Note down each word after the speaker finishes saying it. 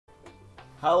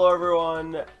Hello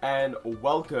everyone, and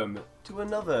welcome to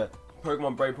another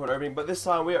Pokemon Breakpoint opening, but this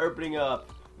time we're opening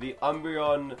up the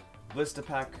Umbreon Blister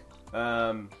Pack,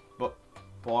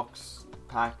 box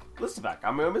pack, Blister Pack,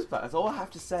 Umbreon Blister Pack. That's all I have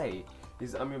to say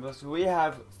is Umbreon Blister. We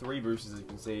have 3 boosters, as you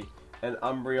can see, an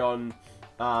Umbreon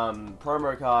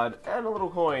promo card, and a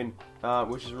little coin,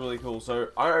 which is really cool. So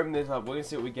I open this up, we're going to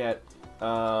see what we get,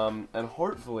 and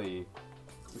hopefully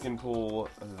we can pull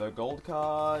the gold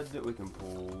card, we can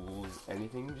pull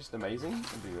anything just amazing.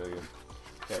 That'd be really good.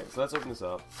 Okay, so let's open this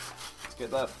up. Let's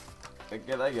get that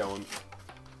going.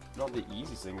 Not the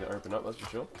easiest thing to open up, that's for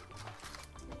sure.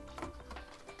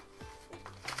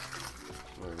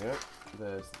 There we go.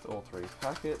 There's all 3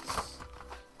 packets.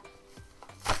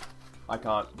 I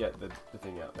can't get the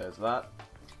thing out. There's that.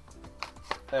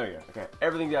 There we go. Okay,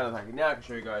 everything's out of the packet. Now I can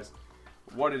show you guys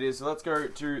what it is. So let's go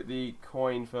to the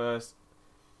coin first.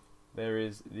 There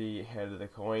is the head of the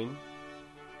coin.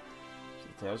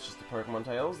 The tails, just the Pokemon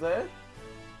tails there.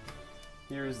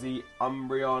 Here is the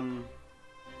Umbreon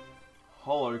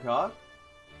holo card.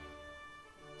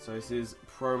 So this is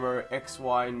promo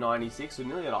XY96. So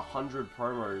nearly at 100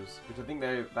 promos, which I think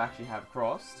they actually have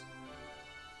crossed.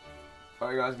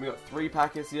 Alright guys, we got 3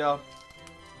 packets here.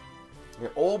 They're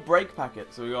all break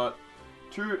packets. So we got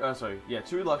 2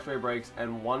 luxury breaks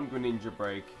and 1 Greninja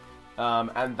break.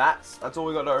 And that's all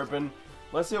we got to open.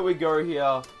 Let's see what we go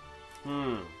here.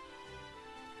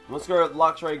 Let's go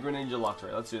Luxray, Greninja,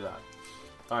 Luxray. Let's do that.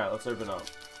 Alright, let's open up.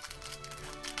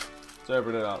 Let's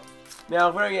open it up. Now,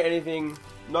 if we don't get anything,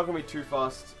 not going to be too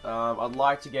fussed. I'd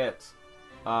like to get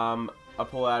a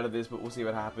pull out of this, but we'll see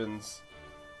what happens.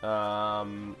 Like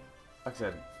I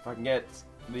said, if I can get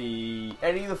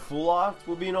any of the full arts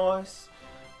would be nice.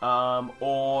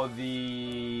 Or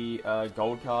the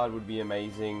gold card would be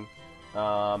amazing.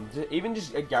 Even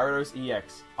just a Gyarados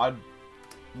EX. I'd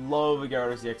love a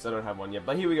Gyarados EX. I don't have one yet.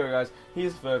 But here we go, guys.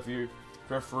 Here's Furfru,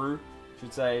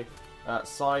 should say.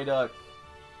 Psyduck,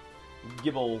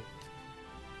 Gibble,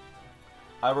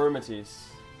 Aromatisse,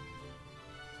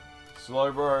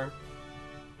 Slowbro.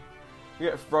 We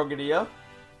got Frogadier.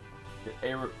 Get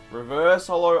a reverse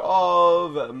holo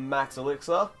of Max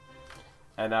Elixir.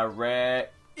 And our rare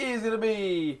is going to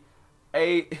be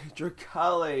a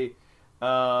Dracale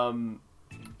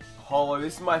holo.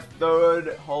 This is my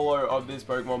 3rd holo of this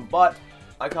Pokemon, but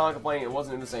I can't complain. It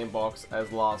wasn't in the same box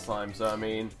as last time, so I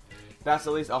mean, that's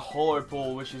at least a holo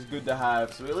pull, which is good to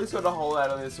have. So we at least got a holo out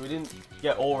of this, so we didn't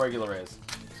get all regular rares.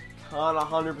 Can't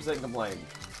 100% complain.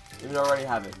 Even though I already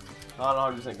have it. Can't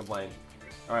 100% complain.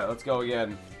 Alright, let's go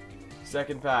again.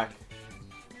 2nd pack.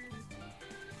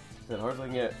 Then hopefully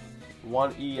I can get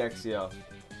 1 EX here.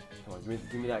 Come on,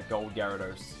 give me that gold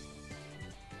Gyarados.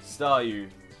 Staryu.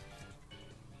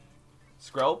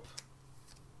 Skrelp.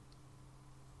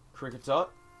 Kricketot.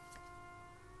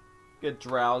 Get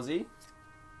Drowsy.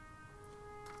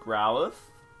 Growlithe.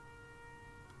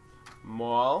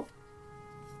 Moyle.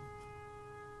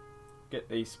 Get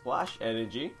the Splash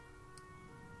Energy.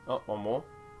 Oh, one more.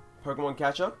 Pokemon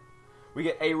Catcher. We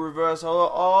get a reverse holo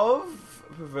of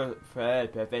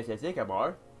Professor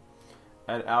Sycamore.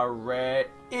 And our rare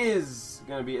is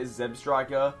going to be a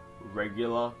Zebstrika,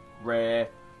 regular, rare.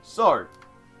 So,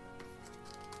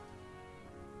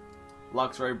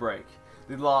 Luxray break.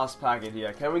 The last packet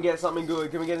here. Can we get something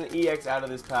good? Can we get an EX out of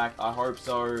this pack? I hope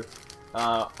so.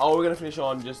 We're going to finish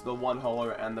on just the 1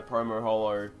 holo and the promo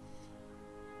holo.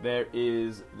 There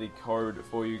is the code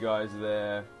for you guys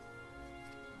there.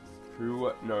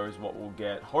 Who knows what we'll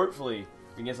get? Hopefully,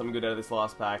 we can get something good out of this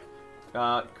last pack.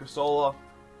 Crissola.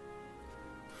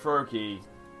 Froakie,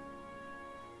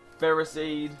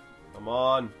 Ferroseed, come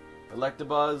on,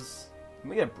 Electabuzz, let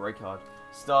me get a break card,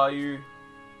 Staryu,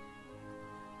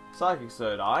 Psychic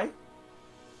Third Eye,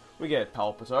 we get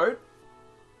Palpitoad,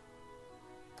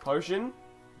 Potion,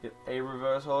 get a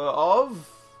reverse holo of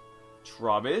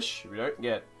Trubbish. We don't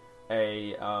get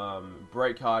a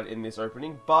break card in this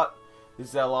opening, but this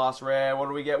is our last rare. What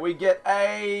do we get? We get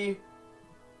a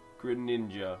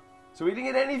Greninja. So we didn't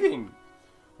get anything.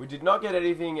 We did not get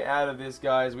anything out of this,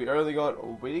 guys. We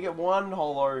did get 1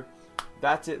 holo.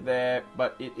 That's it there.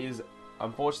 But it is,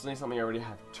 unfortunately, something I already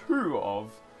have 2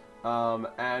 of.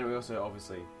 And we also,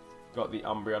 obviously, got the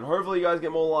Umbreon. Hopefully, you guys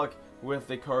get more luck with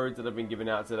the codes that have been given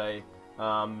out today.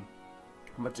 My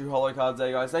 2 holo cards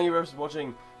there, guys. Thank you very much for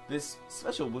watching this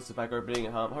special blister pack opening.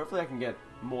 Hopefully, I can get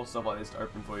more stuff like this to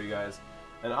open for you guys.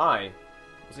 And I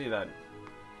will see you then.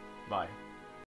 Bye.